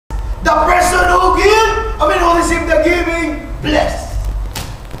The person who who received the giving, blessed.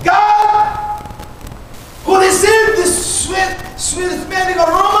 God, who received this sweet smelling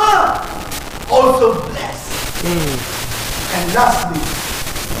aroma, also blessed. And lastly,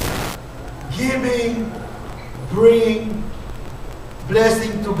 giving bring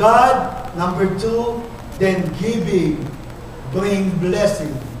blessing to God. Number 2, then giving bring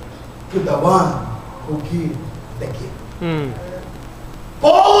blessing to the one who give the gift.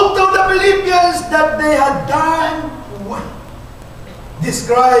 Paul told the Philippians that they had done well.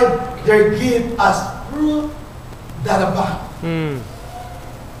 Described their gift as fruit that abound.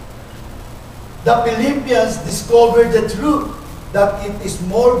 The Philippians discovered the truth that it is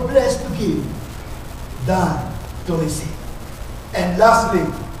more blessed to give than to receive. And lastly,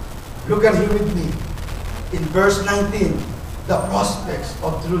 look at here with me. In verse 19, the prospects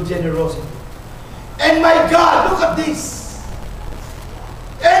of true generosity. And my God, look at this.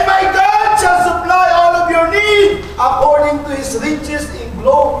 And my God shall supply all of your need according to His riches in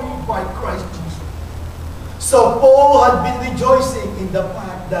glory by Christ Jesus. So Paul had been rejoicing in the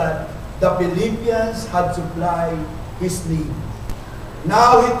fact that the Philippians had supplied his need.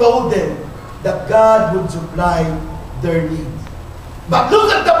 Now he told them that God would supply their needs. But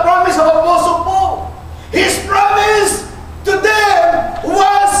look at the promise of Apostle Paul. His promise to them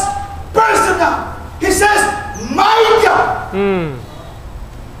was personal. He says, my God.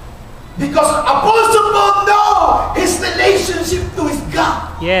 Because Apostle Paul knows his relationship to his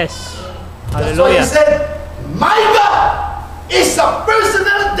God. Yes. That's why he said, my God is a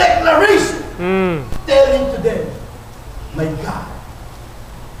personal declaration telling to them, my God.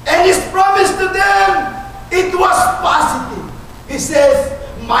 And his promise to them, it was positive. He says,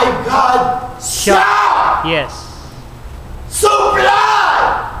 my God shall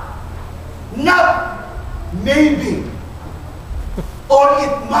supply, not maybe, or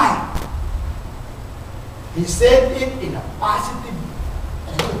it might. He said it in a positive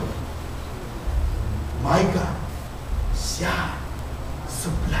way. My God shall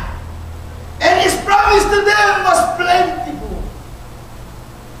supply. And his promise to them was plentiful.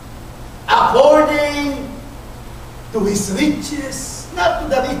 According to his riches, not to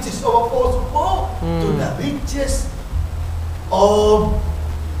the riches of Apostle Paul, to the riches of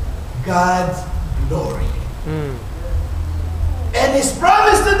God's glory. And his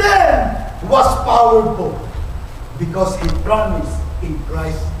promise to them was powerful because he promised in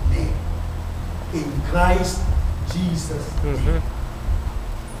Christ's name. In Christ Jesus' name.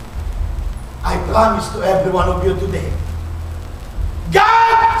 I promise to every one of you today,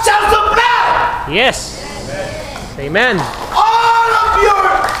 God shall supply. Yes. Amen. All of your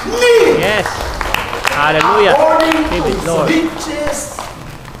needs. Yes. Hallelujah. According Give to it, his Lord. riches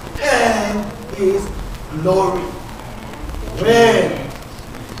and his glory. When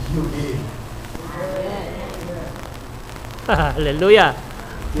you give. Hallelujah.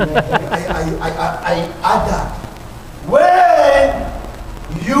 I add that. When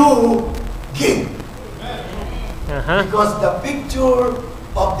you give. Because the picture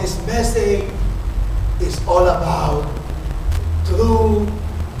of this message is all about true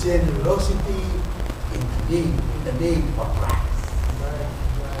generosity in the name of Christ.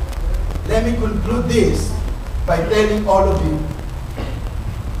 Let me conclude this by telling all of you,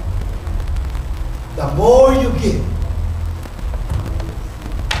 the more you give,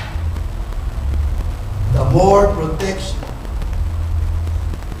 the more protection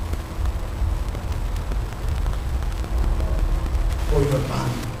for your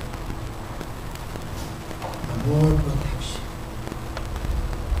family. The more protection.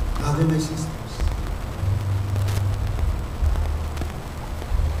 Brothers and sisters,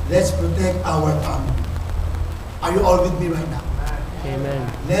 let's protect our family. Are you all with me right now?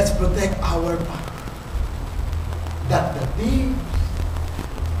 Amen. Let's protect our family. That the thieves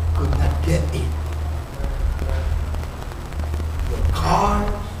could not get in. Your car,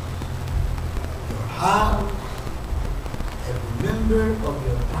 your house, every member of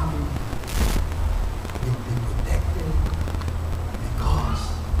your family will be protected because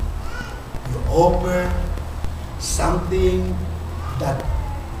you offer something that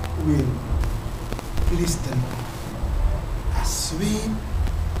will please the Lord. A sweet,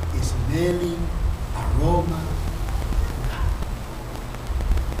 smelling aroma.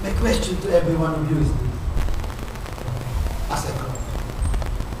 My question to every one of you is this. As I go,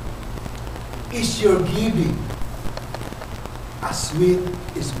 is your giving a sweet,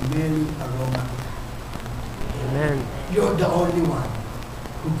 smelling aroma? Amen. You're the only one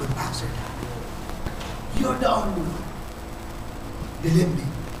who could answer that. You're the only one. Believe me,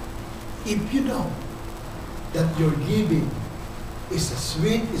 if you know that your giving is a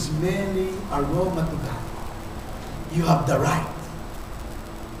sweet, smelling aroma to God. You have the right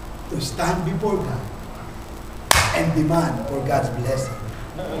to stand before God and demand for God's blessing.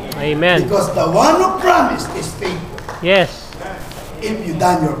 Amen. Because the one who promised is faithful. Yes. If you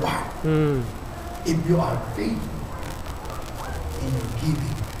done your part, Mm. if you are faithful in your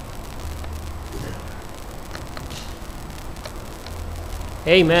giving to the Lord.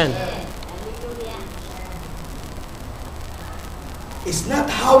 Amen. It's not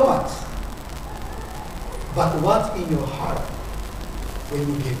how much, but what's in your heart when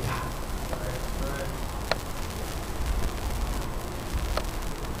you give God.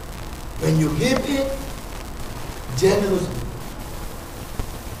 When you give it generously,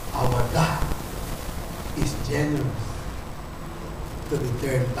 our God is generous to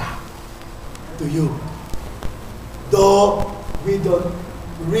return back to you. Though we don't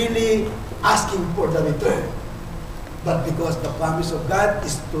really asking for the return, but because the promise of God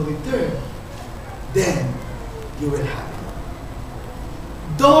is to return, then you will have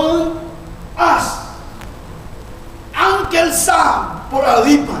it. Don't ask Uncle Sam for a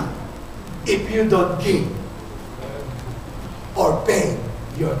refund if you don't give or pay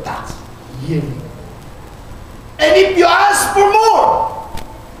your tax yearly. And if you ask for more,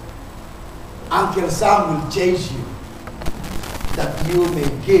 Uncle Sam will chase you that you may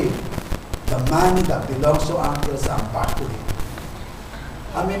give the money that belongs to Uncle Sam back to him.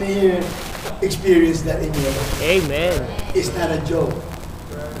 How many here experience that in your life? Amen. It's not a joke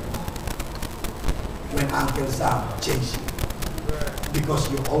when Uncle Sam chases you because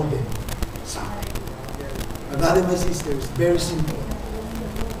you owe them something. My brother, my sisters, very simple.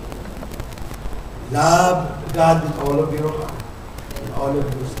 Love God with all of your heart, with all of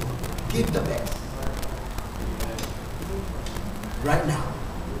your soul. Give the best. Right now,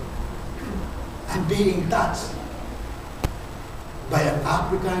 I'm being touched by an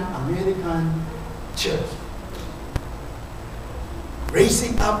African-American church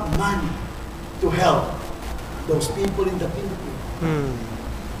raising up money to help those people in the Philippines, Mm.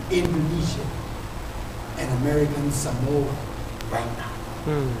 Indonesia, and American Samoa right now.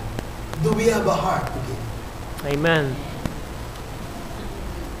 Mm. Do we have a heart to give? Amen.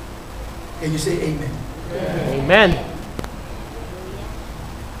 Can you say amen? Amen.